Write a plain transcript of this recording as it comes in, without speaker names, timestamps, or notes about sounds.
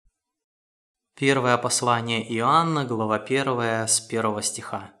Первое послание Иоанна, глава 1, с 1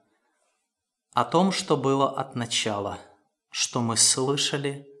 стиха. «О том, что было от начала, что мы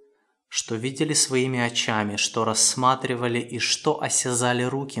слышали, что видели своими очами, что рассматривали и что осязали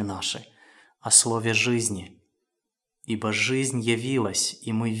руки наши, о слове жизни. Ибо жизнь явилась,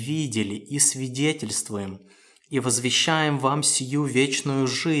 и мы видели и свидетельствуем, и возвещаем вам сию вечную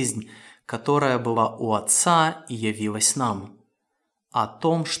жизнь, которая была у Отца и явилась нам. О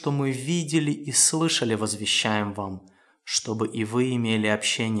том, что мы видели и слышали, возвещаем вам, чтобы и вы имели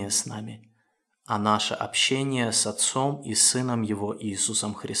общение с нами, а наше общение с Отцом и Сыном Его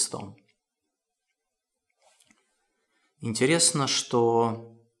Иисусом Христом». Интересно,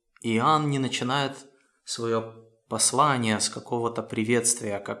 что Иоанн не начинает свое послание с какого-то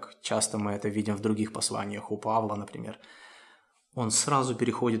приветствия, как часто мы это видим в других посланиях, у Павла, например. Он сразу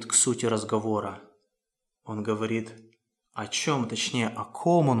переходит к сути разговора. Он говорит о чем, точнее, о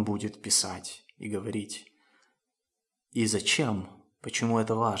ком он будет писать и говорить. И зачем, почему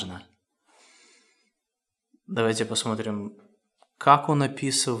это важно. Давайте посмотрим, как он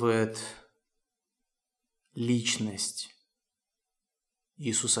описывает личность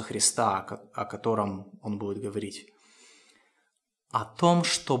Иисуса Христа, о котором он будет говорить. О том,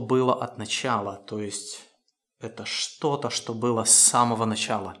 что было от начала, то есть это что-то, что было с самого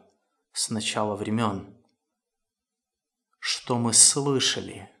начала, с начала времен. Что мы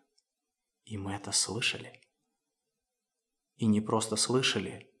слышали, и мы это слышали. И не просто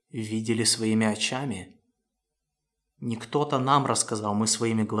слышали, видели своими очами. Не кто-то нам рассказал, мы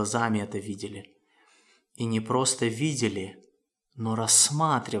своими глазами это видели. И не просто видели, но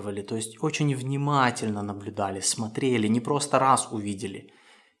рассматривали, то есть очень внимательно наблюдали, смотрели, не просто раз увидели,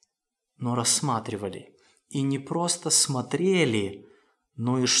 но рассматривали. И не просто смотрели,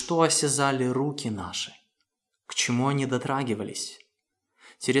 но и что осязали руки наши, к чему они дотрагивались.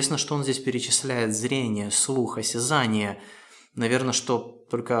 Интересно, что он здесь перечисляет: зрение, слух, осязание. Наверное, что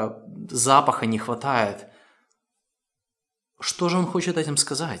только запаха не хватает. Что же он хочет этим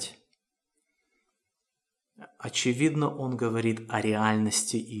сказать? Очевидно, он говорит о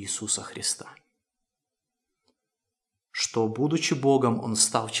реальности Иисуса Христа. Что, будучи Богом, он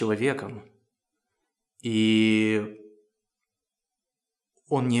стал человеком, и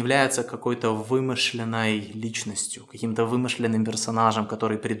он не является какой-то вымышленной личностью, каким-то вымышленным персонажем,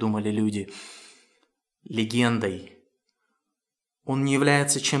 который придумали люди, легендой. Он не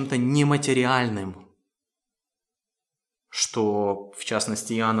является чем-то нематериальным, что, в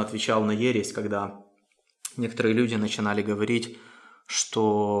частности, Иоанн отвечал на ересь, когда некоторые люди начинали говорить,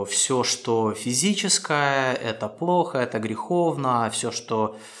 что все, что физическое, это плохо, это греховно, все,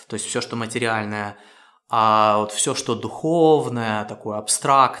 что материальное, а вот все, что духовное, такое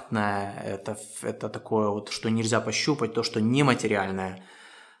абстрактное, это такое вот, что нельзя пощупать, то, что нематериальное,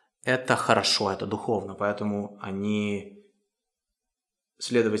 это хорошо, это духовно. Поэтому они,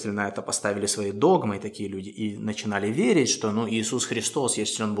 следовательно, это поставили своей догмой, такие люди, и начинали верить, что Иисус Христос,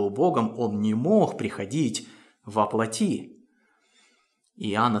 если Он был Богом, Он не мог приходить во плоти.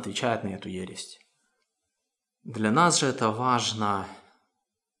 И Иоанн отвечает на эту ересь. Для нас же это важно,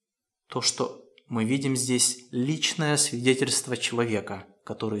 то, что мы видим здесь личное свидетельство человека,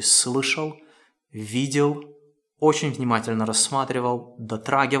 который слышал, видел, очень внимательно рассматривал,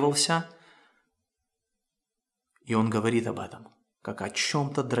 дотрагивался, и он говорит об этом, как о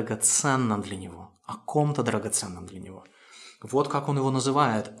чем-то драгоценном для него, о ком-то драгоценном для него. Вот как он его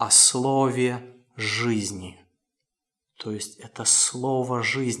называет: о слове жизни. То есть это слово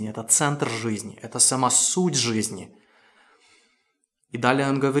жизни, это центр жизни, это сама суть жизни. И далее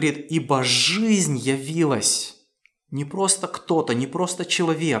он говорит: ибо жизнь явилась. Не просто кто-то, не просто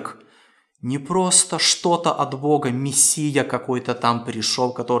человек, не просто что-то от Бога, Мессия какой-то там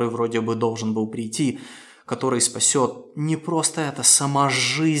пришел, который вроде бы должен был прийти, который спасет. Не просто это, сама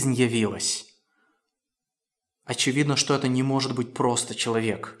жизнь явилась. Очевидно, что это не может быть просто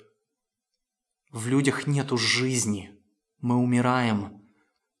человек. В людях нету жизни. Мы умираем,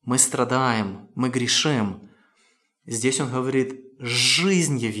 мы страдаем, мы грешим. Здесь он говорит: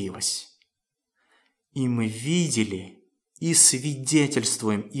 жизнь явилась. И мы видели, и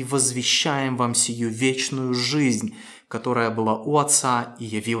свидетельствуем, и возвещаем вам сию вечную жизнь, которая была у Отца и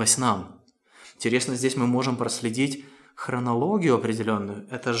явилась нам. Интересно, здесь мы можем проследить хронологию определенную.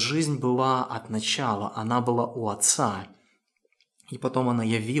 Эта жизнь была от начала, она была у Отца. И потом она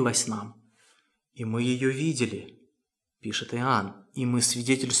явилась нам. И мы ее видели, пишет Иоанн. И мы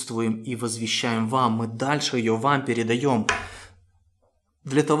свидетельствуем и возвещаем вам. Мы дальше ее вам передаем,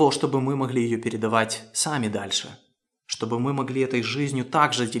 для того, чтобы мы могли ее передавать сами дальше. Чтобы мы могли этой жизнью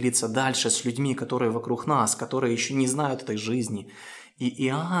также делиться дальше с людьми, которые вокруг нас, которые еще не знают этой жизни. И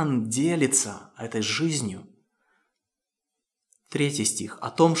Иоанн делится этой жизнью. 3 стих. «О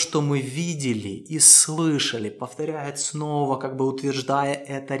том, что мы видели и слышали», повторяет снова, как бы утверждая,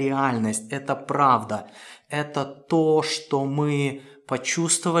 это реальность, это правда, это то, что мы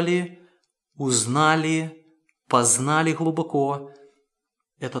почувствовали, узнали, познали глубоко.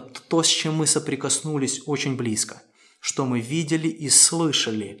 Это то, с чем мы соприкоснулись очень близко, что мы видели и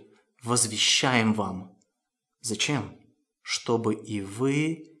слышали, возвещаем вам. Зачем? Чтобы и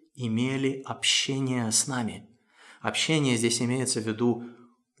вы имели общение с нами. Общение здесь имеется в виду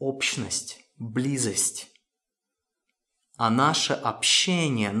общность, близость. А наше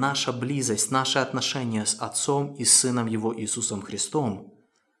общение, наша близость, наши отношения с Отцом и Сыном Его Иисусом Христом.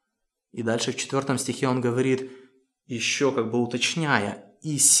 И дальше в 4 стихе он говорит, еще как бы уточняя,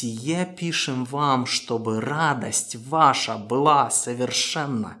 «И сие пишем вам, чтобы радость ваша была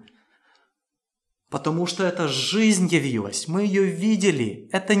совершенна». Потому что эта жизнь явилась, мы ее видели,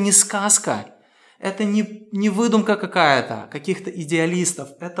 это не сказка. Это не выдумка какая-то, каких-то идеалистов.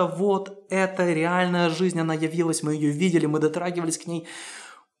 Это реальная жизнь, она явилась, мы ее видели, мы дотрагивались к ней,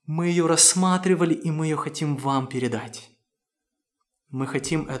 мы ее рассматривали, и мы ее хотим вам передать. Мы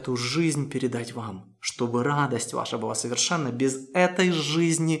хотим эту жизнь передать вам, чтобы радость ваша была совершенна. Без этой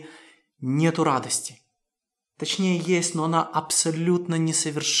жизни нету радости. Точнее, есть, но она абсолютно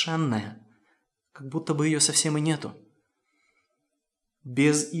несовершенная. Как будто бы ее совсем и нету.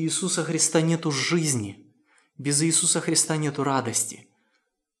 Без Иисуса Христа нету жизни. Без Иисуса Христа нету радости.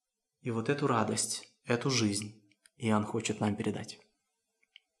 И вот эту радость, эту жизнь Иоанн хочет нам передать.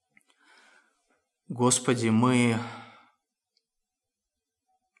 Господи, мы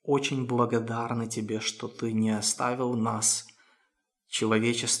очень благодарны Тебе, что Ты не оставил нас,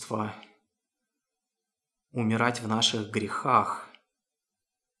 человечество, умирать в наших грехах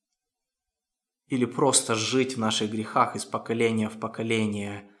или просто жить в наших грехах из поколения в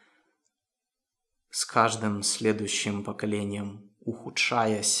поколение, с каждым следующим поколением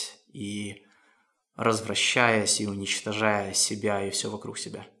ухудшаясь и развращаясь и уничтожая себя и все вокруг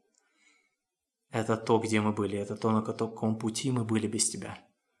себя. Это то, где мы были, это то, на каком пути мы были без Тебя.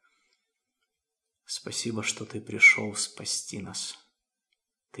 Спасибо, что Ты пришел спасти нас.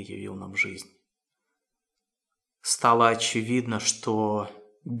 Ты явил нам жизнь. Стало очевидно, что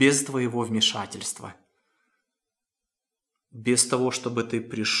без Твоего вмешательства, без того, чтобы Ты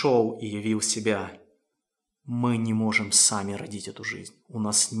пришел и явил себя, мы не можем сами родить эту жизнь. У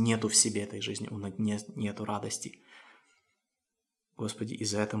нас нету в себе этой жизни, у нас нету радости. Господи, и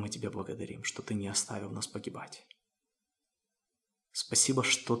за это мы Тебя благодарим, что Ты не оставил нас погибать. Спасибо,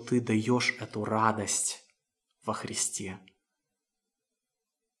 что Ты даешь эту радость во Христе.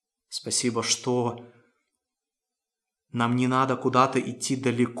 Спасибо, что нам не надо куда-то идти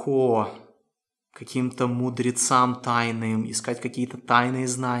далеко, каким-то мудрецам тайным, искать какие-то тайные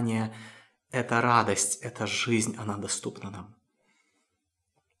знания. Эта радость, эта жизнь, она доступна нам.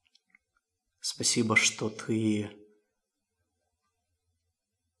 Спасибо, что Ты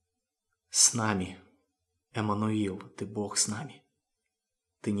с нами, Эммануил, Ты Бог с нами.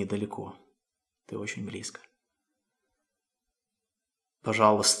 Ты недалеко, Ты очень близко.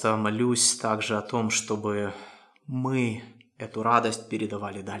 Пожалуйста, молюсь также о том, чтобы мы эту радость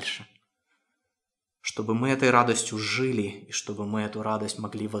передавали дальше. Чтобы мы этой радостью жили, и чтобы мы эту радость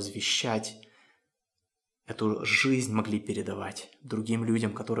могли возвещать, эту жизнь могли передавать другим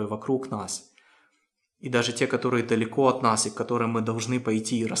людям, которые вокруг нас. И даже те, которые далеко от нас, и к которым мы должны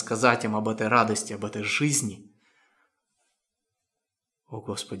пойти и рассказать им об этой радости, об этой жизни. О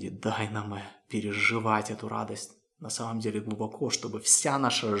Господи, дай нам переживать эту радость на самом деле глубоко, чтобы вся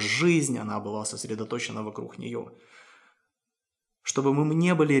наша жизнь, она была сосредоточена вокруг нее. Чтобы мы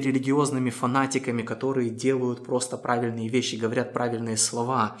не были религиозными фанатиками, которые делают просто правильные вещи, говорят правильные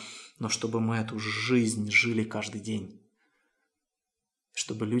слова, но чтобы мы эту жизнь жили каждый день.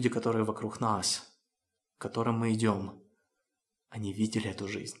 Чтобы люди, которые вокруг нас, к которым мы идем, они видели эту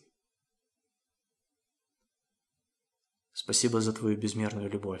жизнь. Спасибо за Твою безмерную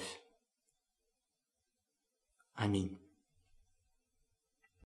любовь. Аминь.